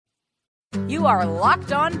You are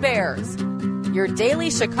Locked On Bears, your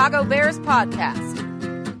daily Chicago Bears podcast.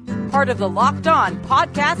 Part of the Locked On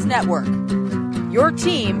Podcast Network, your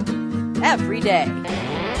team every day.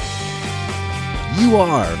 You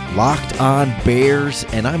are Locked On Bears,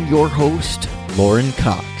 and I'm your host, Lauren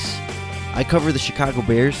Cox. I cover the Chicago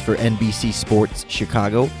Bears for NBC Sports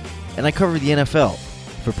Chicago, and I cover the NFL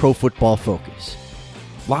for Pro Football Focus.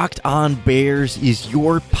 Locked On Bears is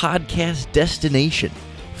your podcast destination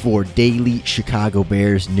for daily Chicago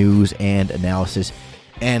Bears news and analysis.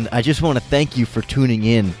 And I just want to thank you for tuning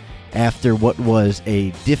in after what was a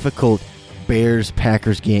difficult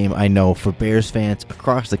Bears-Packers game, I know, for Bears fans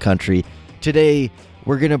across the country. Today,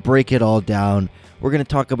 we're going to break it all down. We're going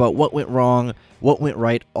to talk about what went wrong, what went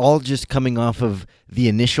right, all just coming off of the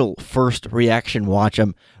initial first reaction watch.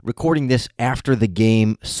 I'm recording this after the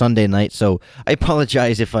game Sunday night, so I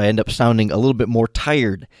apologize if I end up sounding a little bit more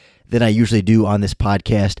tired than I usually do on this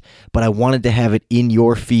podcast, but I wanted to have it in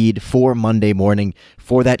your feed for Monday morning,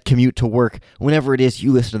 for that commute to work. Whenever it is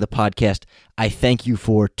you listen to the podcast, I thank you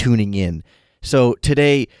for tuning in. So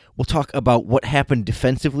today, we'll talk about what happened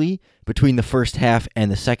defensively between the first half and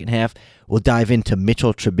the second half. We'll dive into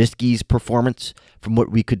Mitchell Trubisky's performance from what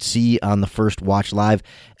we could see on the first watch live,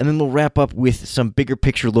 and then we'll wrap up with some bigger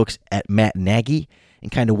picture looks at Matt Nagy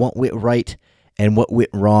and kind of what went right and what went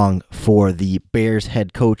wrong for the Bears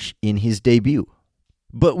head coach in his debut.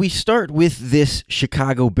 But we start with this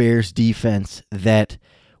Chicago Bears defense that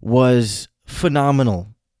was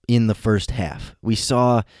phenomenal in the first half. We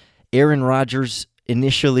saw Aaron Rodgers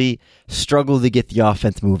initially struggle to get the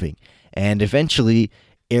offense moving, and eventually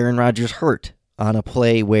Aaron Rodgers hurt on a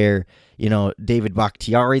play where, David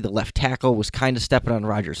Bakhtiari, the left tackle, was kind of stepping on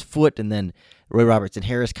Rodgers' foot, and then Roy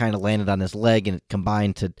Robertson-Harris kind of landed on his leg and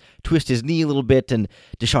combined to twist his knee a little bit, and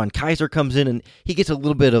DeShone Kizer comes in, and he gets a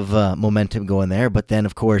little bit of momentum going there, but then,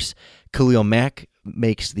 of course, Khalil Mack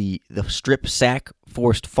makes the strip sack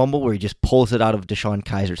forced fumble where he just pulls it out of DeShone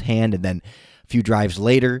Kizer's hand, and then a few drives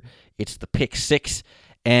later, it's the pick six,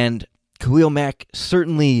 and Khalil Mack,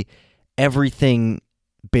 certainly everything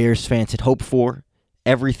Bears fans had hoped for,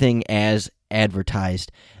 everything as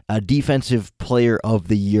advertised, a defensive player of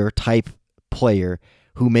the year type player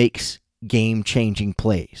who makes game-changing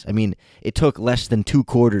plays. I mean, it took less than 2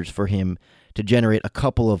 quarters for him to generate a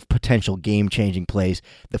couple of potential game-changing plays.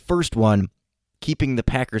 The first one, keeping the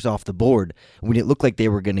Packers off the board when it looked like they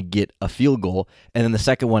were going to get a field goal, and then the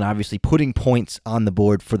second one, obviously, putting points on the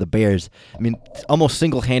board for the Bears. I mean, almost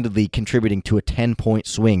single-handedly contributing to a 10-point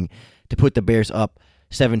swing to put the Bears up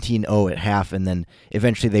 17-0 at half, and then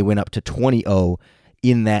eventually they went up to 20-0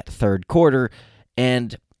 in that third quarter,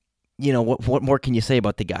 and what more can you say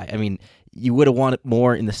about the guy? I mean, you would have wanted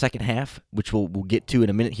more in the second half, which we'll get to in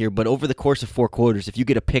a minute here, but over the course of 4 quarters, if you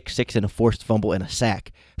get a pick six and a forced fumble and a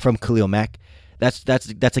sack from Khalil Mack, that's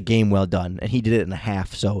a game well done, and he did it in a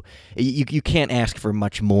half, so you can't ask for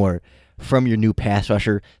much more from your new pass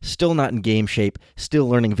rusher, still not in game shape, still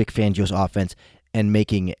learning Vic Fangio's offense, and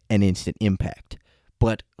making an instant impact.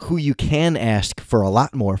 But who you can ask for a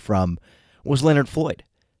lot more from was Leonard Floyd.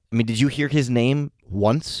 I mean, did you hear his name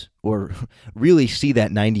once, or really see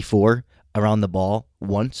that 94 around the ball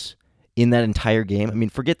once in that entire game? I mean,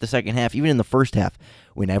 forget the second half, even in the first half,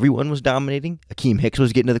 when everyone was dominating, Akeem Hicks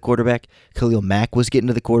was getting to the quarterback, Khalil Mack was getting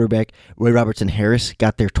to the quarterback, Roy Robertson-Harris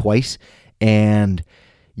got there twice, and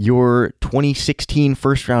your 2016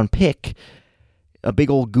 first-round pick, a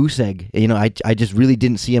big old goose egg. I just really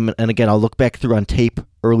didn't see him, and again, I'll look back through on tape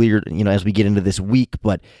earlier, as we get into this week,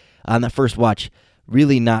 but on that first watch,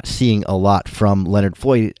 really not seeing a lot from Leonard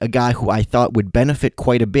Floyd, a guy who I thought would benefit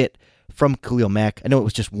quite a bit from Khalil Mack. I know it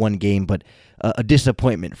was just one game, but a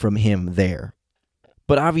disappointment from him there.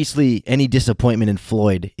 But obviously, any disappointment in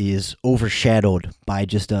Floyd is overshadowed by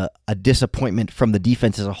just a disappointment from the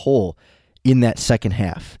defense as a whole in that second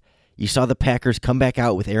half. You saw the Packers come back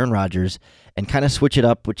out with Aaron Rodgers and kind of switch it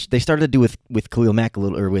up, which they started to do with Khalil Mack a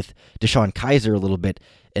little, or with DeShone Kizer a little bit,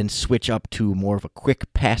 and switch up to more of a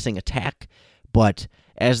quick passing attack. But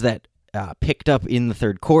as that picked up in the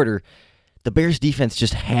third quarter, the Bears defense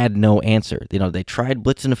just had no answer. They tried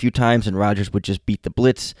blitzing a few times, and Rodgers would just beat the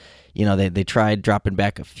blitz. They tried dropping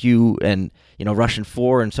back a few and, rushing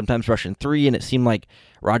 4 and sometimes rushing 3, and it seemed like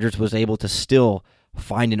Rodgers was able to still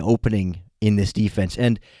find an opening in this defense.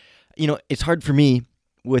 And, it's hard for me,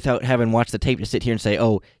 without having watched the tape, to sit here and say,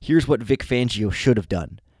 oh, here's what Vic Fangio should have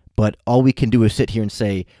done. But all we can do is sit here and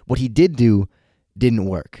say what he did do didn't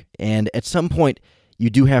work. And at some point, you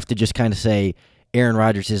do have to just kind of say, Aaron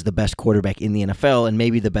Rodgers is the best quarterback in the NFL and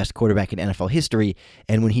maybe the best quarterback in NFL history.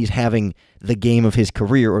 And when he's having the game of his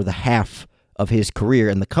career or the half of his career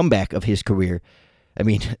and the comeback of his career, I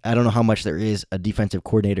mean, I don't know how much there is a defensive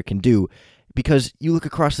coordinator can do, because you look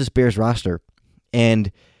across this Bears roster,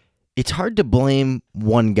 and it's hard to blame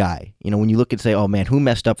one guy. When you look and say, oh man, who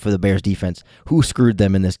messed up for the Bears defense? Who screwed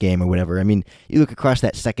them in this game or whatever? I mean, you look across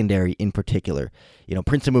that secondary in particular.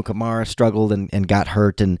 Prince Amukamara struggled and got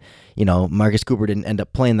hurt, and, Marcus Cooper didn't end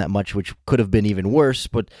up playing that much, which could have been even worse.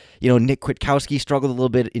 But, Nick Kwiatkowski struggled a little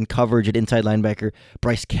bit in coverage at inside linebacker.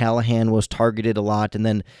 Bryce Callahan was targeted a lot, and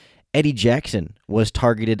then Eddie Jackson was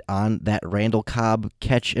targeted on that Randall Cobb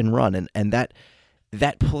catch and run. And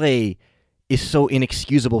that play is so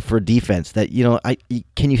inexcusable for a defense that,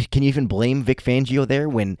 can you even blame Vic Fangio there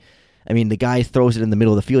when, the guy throws it in the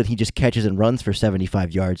middle of the field, he just catches and runs for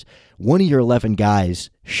 75 yards. One of your 11 guys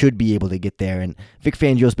should be able to get there, and Vic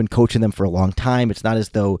Fangio's been coaching them for a long time. It's not as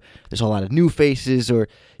though there's a lot of new faces or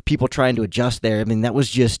people trying to adjust there. That was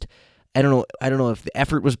just, I don't know if the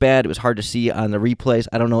effort was bad. It was hard to see on the replays.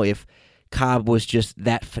 I don't know if Cobb was just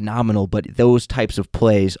that phenomenal, but those types of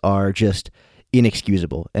plays are just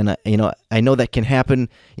inexcusable. And I know that can happen,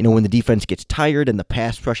 when the defense gets tired and the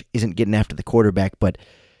pass rush isn't getting after the quarterback, but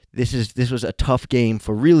this was a tough game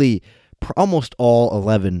for really almost all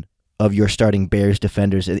 11 of your starting Bears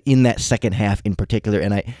defenders in that second half in particular.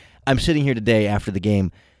 And I'm sitting here today after the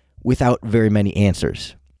game without very many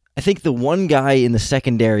answers. I think the one guy in the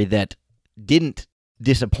secondary that didn't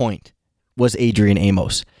disappoint was Adrian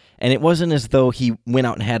Amos. And it wasn't as though he went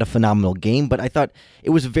out and had a phenomenal game, but I thought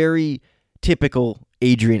it was very typical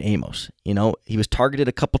Adrian Amos. He was targeted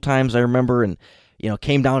a couple times, I remember, and,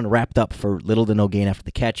 came down and wrapped up for little to no gain after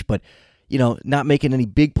the catch, but, not making any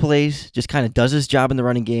big plays, just kind of does his job in the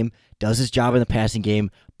running game, does his job in the passing game.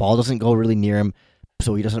 Ball doesn't go really near him,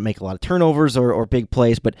 so he doesn't make a lot of turnovers or big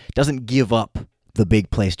plays, but doesn't give up the big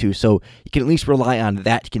plays too. So you can at least rely on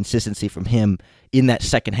that consistency from him in that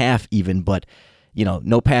second half even, but,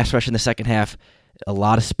 no pass rush in the second half, a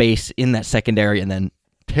lot of space in that secondary, and then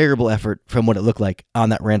terrible effort from what it looked like on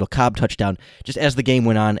that Randall Cobb touchdown. Just as the game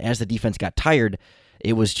went on, as the defense got tired,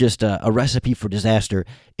 it was just a recipe for disaster,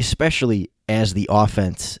 especially as the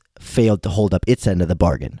offense failed to hold up its end of the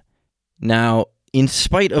bargain. Now, in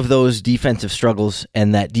spite of those defensive struggles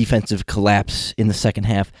and that defensive collapse in the second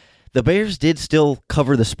half, the Bears did still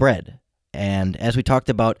cover the spread. And as we talked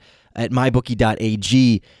about at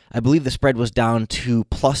mybookie.ag, I believe the spread was down to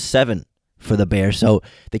 +7 for the Bears. So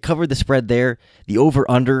they covered the spread there. The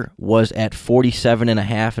over-under was at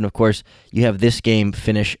 47.5. And of course, you have this game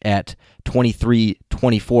finish at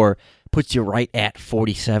 23-24. Puts you right at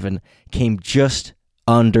 47. Came just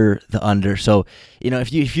under the under. So,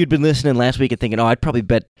 if you'd been listening last week and thinking, I'd probably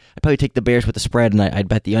take the Bears with the spread and I'd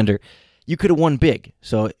bet the under, you could have won big.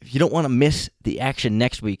 So if you don't want to miss the action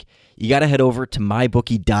next week, you got to head over to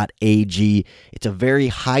mybookie.ag. It's a very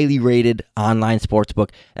highly rated online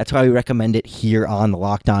sportsbook. That's why we recommend it here on the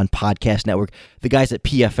Locked On Podcast Network. The guys at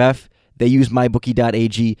PFF, they use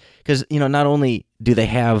mybookie.ag because, not only do they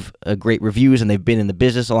have great reviews and they've been in the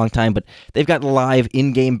business a long time, but they've got live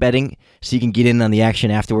in-game betting so you can get in on the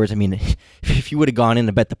action afterwards. If you would have gone in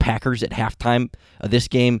to bet the Packers at halftime of this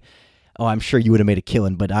game, I'm sure you would have made a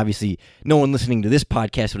killing, but obviously no one listening to this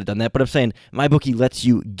podcast would have done that. But I'm saying MyBookie lets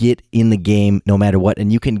you get in the game no matter what,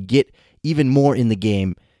 and you can get even more in the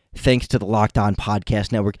game thanks to the Locked On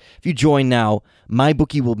Podcast Network. If you join now,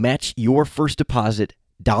 MyBookie will match your first deposit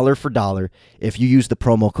dollar for dollar if you use the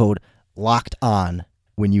promo code LOCKEDON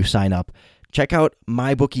when you sign up. Check out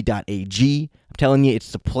mybookie.ag. I'm telling you,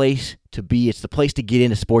 it's the place to be. It's the place to get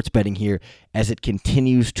into sports betting here as it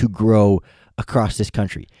continues to grow across this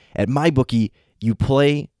country. At MyBookie, you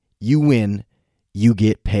play, you win, you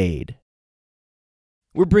get paid.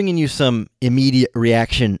 We're bringing you some immediate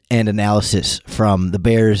reaction and analysis from the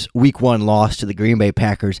Bears' Week 1 loss to the Green Bay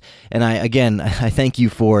Packers. And I thank you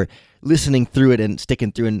for listening through it and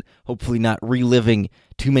sticking through and hopefully not reliving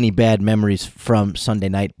too many bad memories from Sunday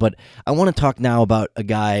night. But I want to talk now about a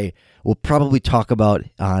guy we'll probably talk about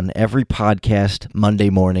on every podcast Monday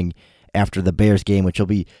morning after the Bears game, which will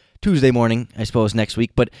be Tuesday morning, I suppose, next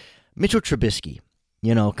week. But Mitchell Trubisky,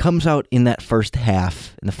 comes out in that first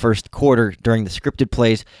half, in the first quarter during the scripted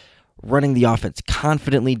plays, running the offense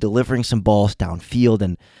confidently, delivering some balls downfield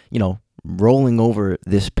and, rolling over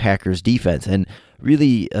this Packers defense. And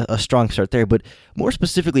really a strong start there. But more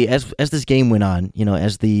specifically, as this game went on,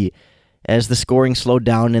 as the scoring slowed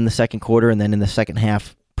down in the second quarter and then in the second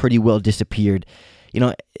half pretty well disappeared,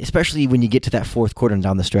 especially when you get to that fourth quarter and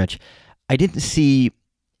down the stretch, I didn't see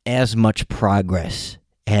as much progress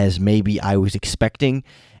as maybe I was expecting,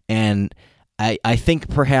 and I think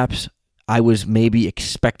perhaps I was maybe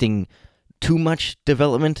expecting too much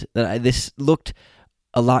development. This looked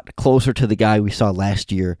a lot closer to the guy we saw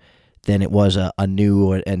last year than it was a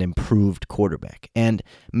new and improved quarterback. And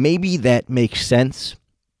maybe that makes sense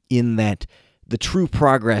in that the true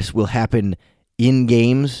progress will happen in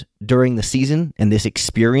games during the season, and this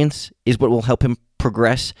experience is what will help him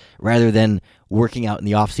progress rather than working out in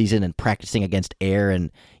the offseason and practicing against air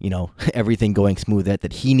and, everything going smooth.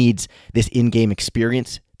 That he needs this in-game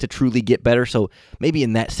experience to truly get better. So maybe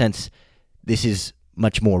in that sense, this is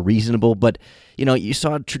much more reasonable. But, you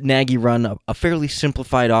saw Nagy run a fairly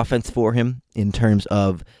simplified offense for him in terms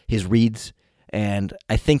of his reads. And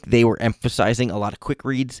I think they were emphasizing a lot of quick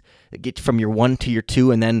reads, get from your 1 to your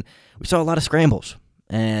 2, and then we saw a lot of scrambles.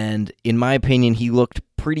 And in my opinion, he looked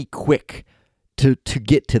pretty quick to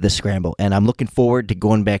get to the scramble. And I'm looking forward to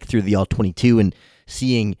going back through the All-22 and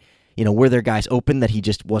seeing, were there guys open that he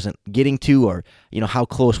just wasn't getting to, or, how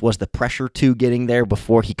close was the pressure to getting there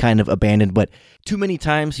before he kind of abandoned. But too many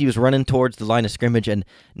times he was running towards the line of scrimmage, and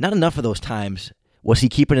not enough of those times was he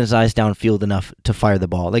keeping his eyes downfield enough to fire the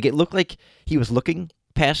ball. Like, it looked like he was looking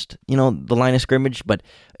past, the line of scrimmage, but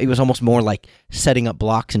it was almost more like setting up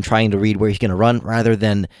blocks and trying to read where he's going to run rather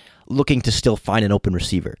than looking to still find an open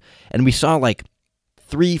receiver. And we saw like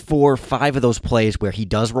 3, 4, 5 of those plays where he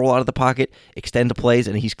does roll out of the pocket, extend the plays,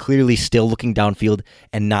 and he's clearly still looking downfield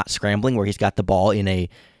and not scrambling, where he's got the ball in a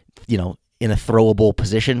throwable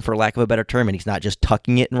position, for lack of a better term, and he's not just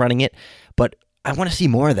tucking it and running it. But I want to see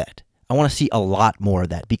more of that. I want to see a lot more of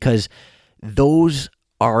that, because those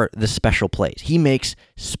are the special plays. He makes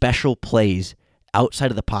special plays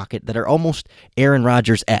outside of the pocket that are almost Aaron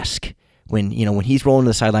Rodgers-esque. When he's rolling to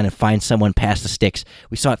the sideline and finds someone past the sticks,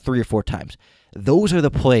 we saw it 3 or 4 times. Those are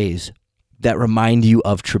the plays that remind you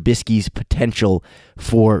of Trubisky's potential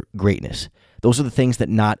for greatness. Those are the things that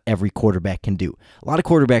not every quarterback can do. A lot of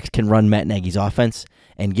quarterbacks can run Matt Nagy's offense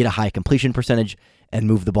and get a high completion percentage and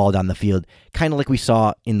move the ball down the field, kind of like we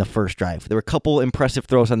saw in the first drive. There were a couple impressive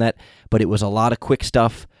throws on that, but it was a lot of quick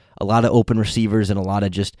stuff, a lot of open receivers, and a lot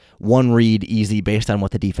of just one read easy based on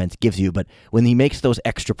what the defense gives you. But when he makes those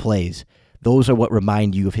extra plays, those are what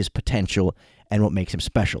remind you of his potential and what makes him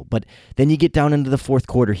special. But then you get down into the fourth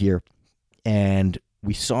quarter here, and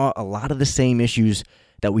we saw a lot of the same issues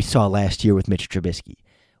that we saw last year with Mitch Trubisky.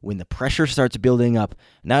 When the pressure starts building up,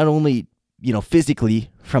 not only physically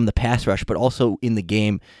from the pass rush, but also in the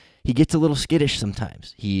game, he gets a little skittish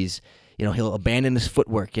sometimes. He'll abandon his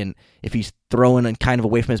footwork, and if he's throwing and kind of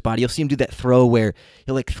away from his body, you'll see him do that throw where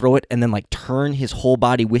he'll throw it and then turn his whole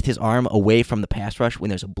body with his arm away from the pass rush when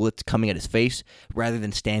there's a blitz coming at his face, rather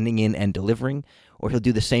than standing in and delivering. Or he'll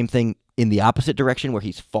do the same thing in the opposite direction where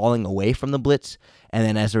he's falling away from the blitz, and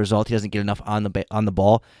then as a result, he doesn't get enough on the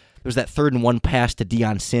ball. There's that 3rd and 1 pass to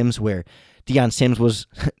Deion Sims where Deion Sims was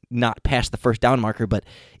not past the first down marker, but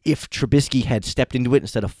if Trubisky had stepped into it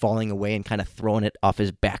instead of falling away and kind of throwing it off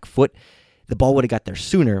his back foot, the ball would have got there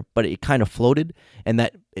sooner, but it kind of floated, and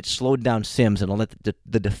that it slowed down Sims and let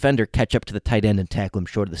the defender catch up to the tight end and tackle him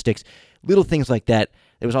short of the sticks. Little things like that.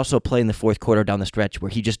 There was also a play in the fourth quarter down the stretch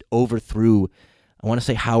where he just overthrew, I want to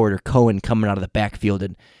say Howard or Cohen, coming out of the backfield,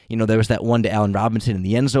 and there was that one to Allen Robinson in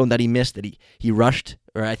the end zone that he missed, that he rushed,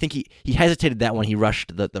 or I think he hesitated that one. He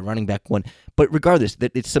rushed the running back one, but regardless,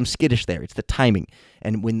 that it's some skittish there. It's the timing,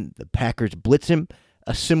 and when the Packers blitz him,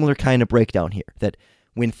 a similar kind of breakdown here. That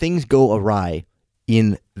when things go awry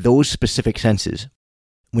in those specific senses,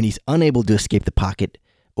 when he's unable to escape the pocket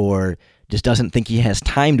or just doesn't think he has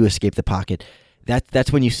time to escape the pocket,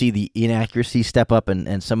 that's when you see the inaccuracy step up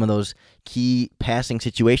and some of those key passing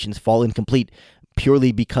situations fall incomplete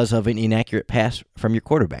purely because of an inaccurate pass from your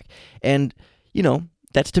quarterback. And,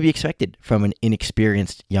 that's to be expected from an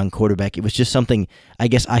inexperienced young quarterback. It was just something I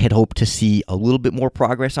guess I had hoped to see a little bit more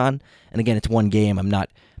progress on. And again, it's one game. I'm not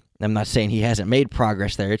saying he hasn't made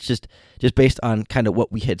progress there. It's just based on kind of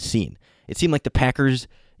what we had seen. It seemed like the Packers,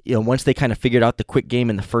 once they kind of figured out the quick game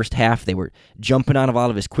in the first half, they were jumping out of a lot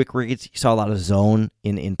of his quick reads. You saw a lot of zone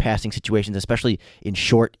in passing situations, especially in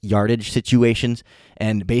short yardage situations.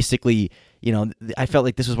 And basically, I felt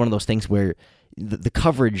like this was one of those things where the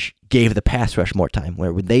coverage gave the pass rush more time,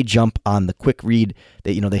 where when they jump on the quick read,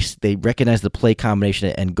 they recognize the play combination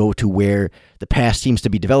and go to where the pass seems to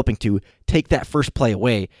be developing to, take that first play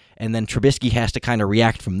away, and then Trubisky has to kind of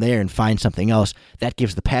react from there and find something else. That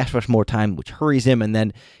gives the pass rush more time, which hurries him and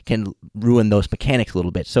then can ruin those mechanics a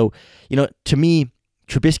little bit. So, to me,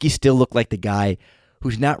 Trubisky still looked like the guy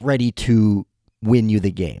who's not ready to win you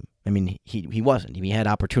the game. I mean, he wasn't. He had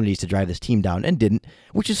opportunities to drive this team down and didn't,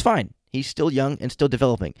 which is fine. He's still young and still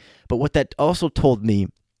developing. But what that also told me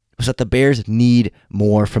was that the Bears need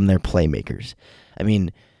more from their playmakers. I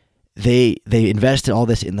mean, they invested all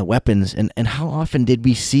this in the weapons, and how often did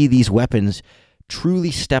we see these weapons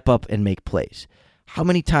truly step up and make plays? how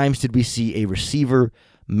many times did we see a receiver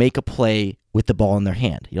make a play with the ball in their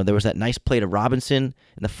hand? There was that nice play to Robinson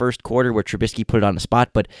in the first quarter where Trubisky put it on the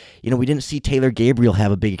spot, but, we didn't see Taylor Gabriel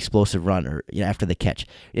have a big explosive run or after the catch.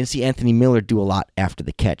 We didn't see Anthony Miller do a lot after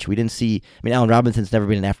the catch. We didn't see, Allen Robinson's never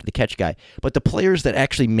been an after the catch guy, but the players that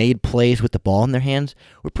actually made plays with the ball in their hands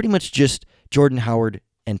were pretty much just Jordan Howard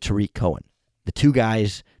and Tariq Cohen, the two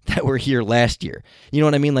guys that were here last year. You know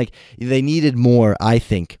what I mean? Like, they needed more, I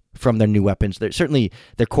think, from their new weapons. Certainly,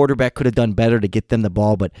 their quarterback could have done better to get them the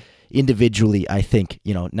ball, but individually, I think,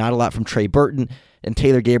 not a lot from Trey Burton, and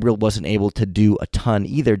Taylor Gabriel wasn't able to do a ton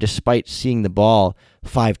either, despite seeing the ball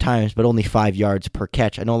 5 times, but only 5 yards per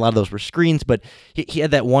catch. I know a lot of those were screens, but he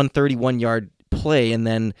had that 131-yard play, and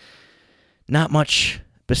then not much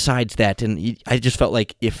besides that. And I just felt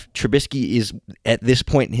like if Trubisky is at this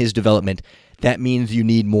point in his development, that means you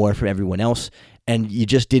need more from everyone else, and you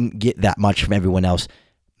just didn't get that much from everyone else,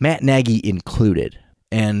 Matt Nagy included.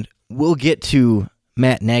 And we'll get to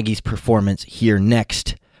Matt Nagy's performance here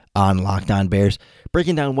next on Locked On Bears,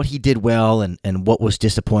 breaking down what he did well and what was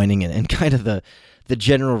disappointing and kind of the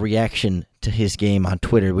general reaction to his game on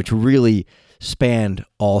Twitter, which really spanned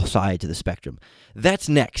all sides of the spectrum. That's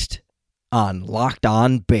next on Locked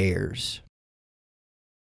On Bears.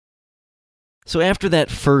 So after that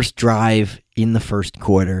first drive in the first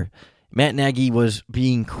quarter, Matt Nagy was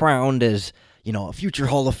being crowned as a future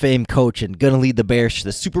Hall of Fame coach and going to lead the Bears to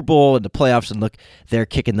the Super Bowl and the playoffs, and look, they're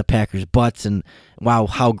kicking the Packers' butts, and wow,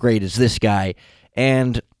 how great is this guy?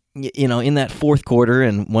 And, in that fourth quarter,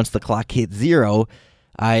 and once the clock hit 0,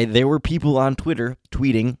 there were people on Twitter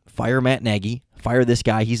tweeting, fire Matt Nagy, fire this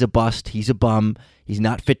guy, he's a bust, he's a bum, he's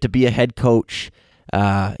not fit to be a head coach,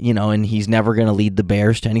 and he's never going to lead the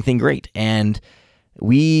Bears to anything great. And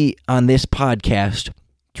we, on this podcast,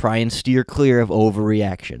 try and steer clear of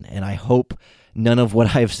overreaction, and I hope none of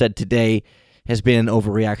what I've said today has been an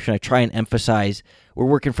overreaction. I try and emphasize we're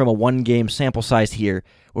working from a 1-game sample size here.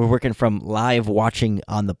 We're working from live watching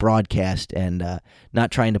on the broadcast and not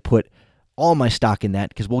trying to put all my stock in that,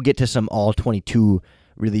 because we'll get to some all-22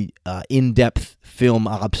 really in-depth film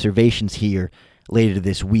observations here later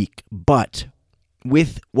this week. But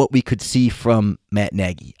with what we could see from Matt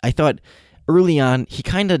Nagy, I thought early on he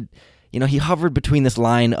kind of he hovered between this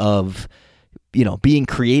line of, being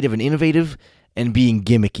creative and innovative and being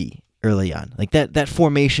gimmicky early on. Like that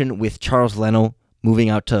formation with Charles Leno moving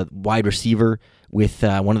out to wide receiver with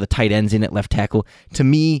one of the tight ends in at left tackle, to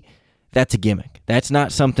me, that's a gimmick. That's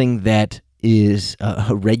not something that is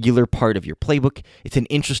a regular part of your playbook. It's an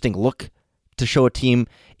interesting look to show a team.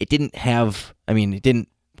 It didn't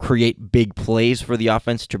create big plays for the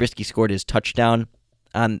offense. Trubisky scored his touchdown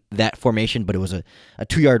on that formation, but it was a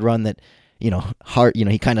 2-yard run that,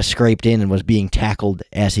 he kind of scraped in and was being tackled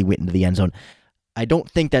as he went into the end zone. I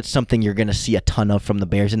don't think that's something you're going to see a ton of from the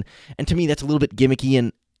Bears, and to me, that's a little bit gimmicky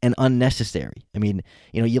and unnecessary.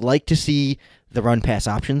 You like to see the run-pass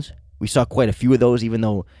options. We saw quite a few of those, even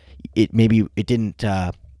though it didn't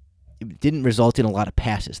result in a lot of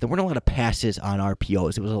passes. There weren't a lot of passes on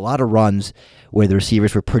RPOs. It was a lot of runs where the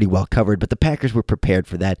receivers were pretty well covered, but the Packers were prepared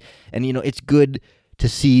for that. And, it's good to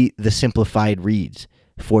see the simplified reads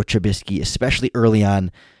for Trubisky, especially early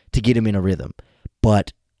on, to get him in a rhythm.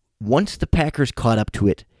 But once the Packers caught up to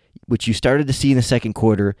it, which you started to see in the second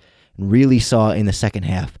quarter and really saw in the second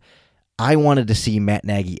half, I wanted to see Matt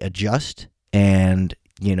Nagy adjust and,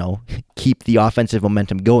 keep the offensive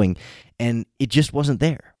momentum going, and it just wasn't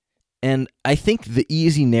there. And I think the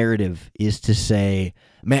easy narrative is to say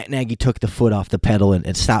Matt Nagy took the foot off the pedal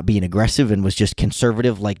and stopped being aggressive and was just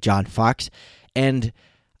conservative like John Fox. And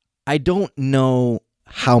I don't know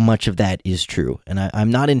how much of that is true. And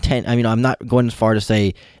I'm not going as far to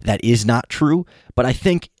say that is not true, but I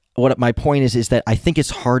think what my point is that I think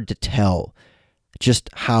it's hard to tell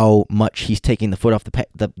just how much he's taking the foot off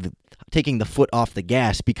taking the foot off the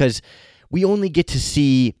gas, because we only get to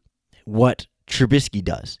see what Trubisky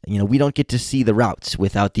does. We don't get to see the routes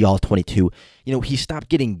without the all-22. He stopped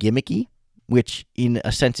getting gimmicky, which in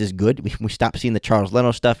a sense is good. We stopped seeing the Charles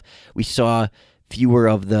Leno stuff. We saw fewer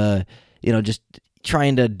of the, just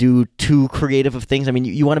trying to do too creative of things.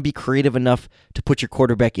 You want to be creative enough to put your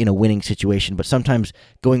quarterback in a winning situation, but sometimes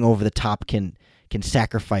going over the top can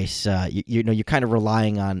sacrifice. You're kind of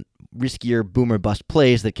relying on riskier boom or bust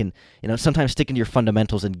plays that can, sometimes sticking to your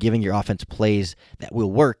fundamentals and giving your offense plays that will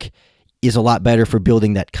work is a lot better for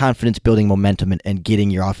building that confidence, building momentum, and getting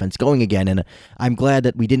your offense going again. And I'm glad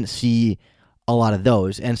that we didn't see a lot of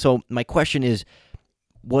those. And so my question is,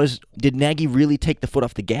 did Nagy really take the foot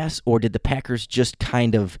off the gas, or did the Packers just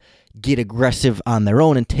kind of get aggressive on their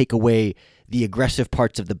own and take away the aggressive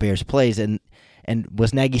parts of the Bears' plays? And And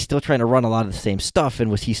was Nagy still trying to run a lot of the same stuff? And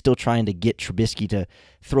was he still trying to get Trubisky to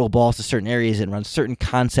throw balls to certain areas and run certain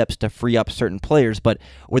concepts to free up certain players? But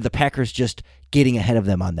were the Packers just getting ahead of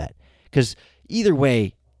them on that? Because either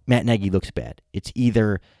way, Matt Nagy looks bad. It's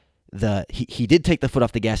either he did take the foot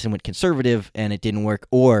off the gas and went conservative and it didn't work,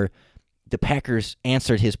 or the Packers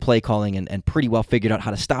answered his play calling and pretty well figured out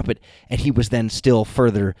how to stop it, and he was then still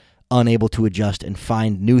further unable to adjust and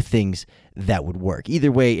find new things that would work. Either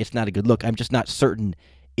way, it's not a good look. I'm just not certain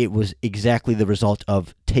it was exactly the result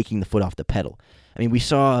of taking the foot off the pedal. I mean, we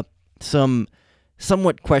saw some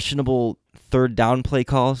somewhat questionable 3rd down play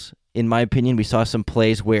calls, in my opinion. We saw some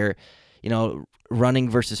plays where, running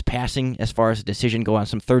versus passing as far as a decision go on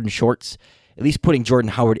some 3rd and shorts. At least putting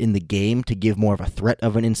Jordan Howard in the game to give more of a threat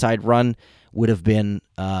of an inside run would have been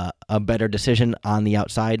a better decision on the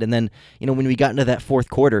outside. And then, when we got into that 4th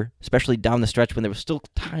quarter, especially down the stretch when there was still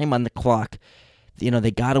time on the clock,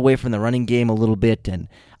 they got away from the running game a little bit, and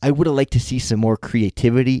I would have liked to see some more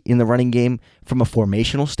creativity in the running game from a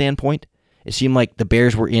formational standpoint. It seemed like the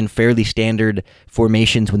Bears were in fairly standard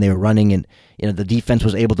formations when they were running, and the defense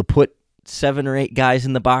was able to put 7 or 8 guys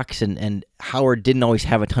in the box, and Howard didn't always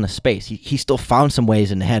have a ton of space. He still found some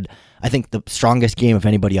ways and had, I think, the strongest game of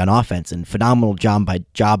anybody on offense, and phenomenal job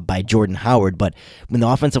by Jordan Howard. But when the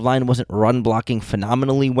offensive line wasn't run blocking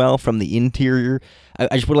phenomenally well from the interior,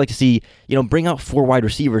 I just would like to see, bring out 4 wide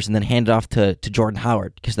receivers and then hand it off to Jordan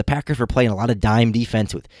Howard, because the Packers were playing a lot of dime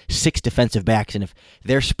defense with 6 defensive backs, and if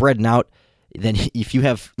they're spreading out, then if you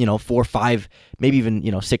have, 4, 5, maybe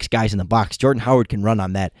even, 6 guys in the box, Jordan Howard can run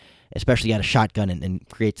on that, especially at a shotgun and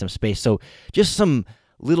create some space. So just some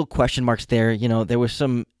little question marks there. There was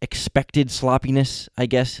some expected sloppiness, I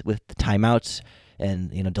guess, with the timeouts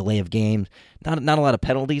and, delay of games. Not a lot of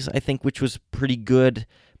penalties, I think, which was pretty good.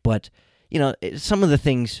 But, some of the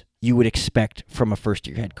things you would expect from a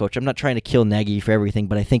first-year head coach. I'm not trying to kill Nagy for everything,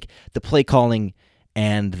 but I think the play calling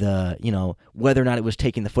and the, whether or not it was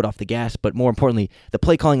taking the foot off the gas, but more importantly, the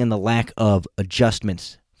play calling and the lack of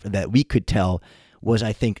adjustments that we could tell was,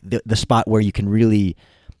 I think, the spot where you can really,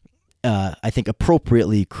 I think,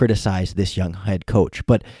 appropriately criticize this young head coach.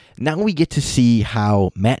 But now we get to see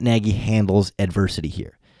how Matt Nagy handles adversity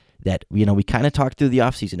here. That, we kind of talked through the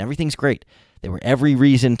offseason. Everything's great. There were every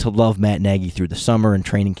reason to love Matt Nagy through the summer and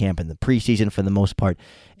training camp and the preseason for the most part.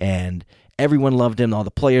 And everyone loved him. All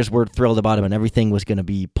the players were thrilled about him, and everything was going to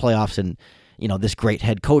be playoffs and, this great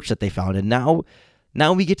head coach that they found. And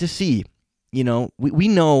now we get to see, we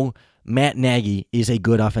know Matt Nagy is a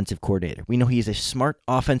good offensive coordinator. We know he is a smart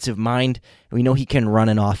offensive mind, and we know he can run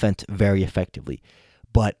an offense very effectively.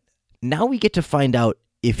 But now we get to find out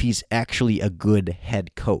if he's actually a good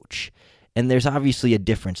head coach. And there's obviously a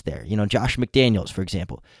difference there. Josh McDaniels, for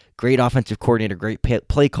example, great offensive coordinator, great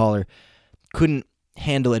play caller, couldn't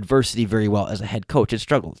handle adversity very well as a head coach. It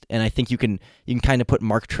struggled. And I think you can kind of put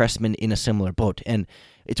Mark Trestman in a similar boat. And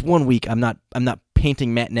it's 1 week. I'm not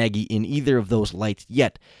painting Matt Nagy in either of those lights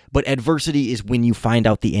yet, but adversity is when you find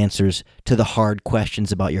out the answers to the hard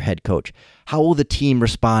questions about your head coach. How will the team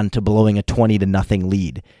respond to blowing a 20-0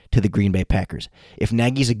 lead to the Green Bay Packers? If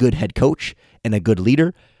Nagy's a good head coach and a good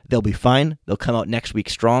leader, they'll be fine. They'll come out next week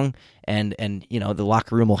strong, and the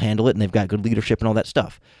locker room will handle it, and they've got good leadership and all that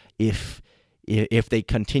stuff. If they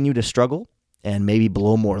continue to struggle and maybe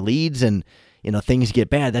blow more leads and things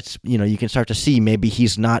get bad, that's, you can start to see maybe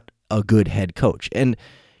he's not a good head coach. And,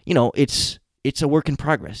 it's a work in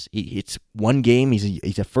progress. It's one game.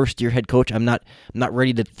 He's a first-year head coach. I'm not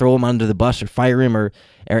ready to throw him under the bus or fire him or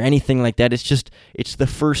anything like that. It's the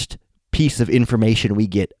first piece of information we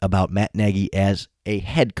get about Matt Nagy as a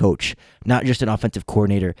head coach, not just an offensive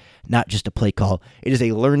coordinator, not just a play call. It is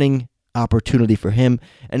a learning opportunity for him,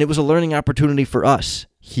 and it was a learning opportunity for us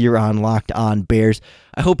here on Locked On Bears.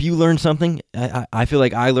 I hope you learned something. I feel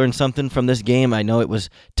like I learned something from this game. I know it was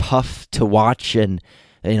tough to watch, and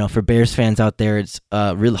for Bears fans out there, it's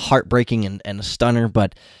really heartbreaking and a stunner,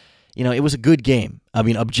 but it was a good game. I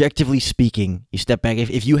mean, objectively speaking, you step back,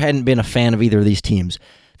 if you hadn't been a fan of either of these teams,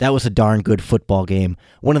 that was a darn good football game,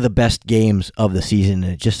 one of the best games of the season,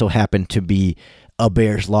 and it just so happened to be a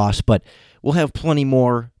Bears loss. But we'll have plenty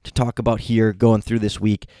more to talk about here going through this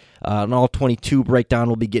week. An all-22 breakdown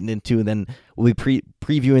we'll be getting into, and then we'll be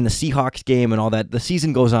previewing the Seahawks game and all that. The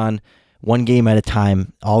season goes on one game at a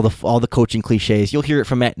time, all the coaching cliches. You'll hear it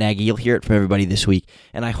from Matt Nagy. You'll hear it from everybody this week,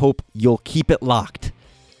 and I hope you'll keep it locked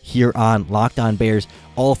here on Locked On Bears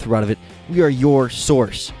all throughout of it. We are your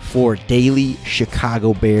source for daily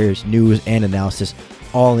Chicago Bears news and analysis,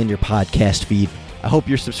 all in your podcast feed. I hope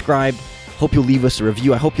you're subscribed. Hope you'll leave us a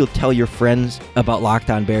review. I hope you'll tell your friends about Locked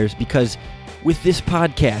On Bears, because with this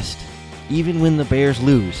podcast, even when the Bears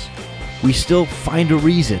lose, we still find a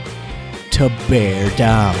reason to bear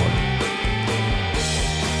down.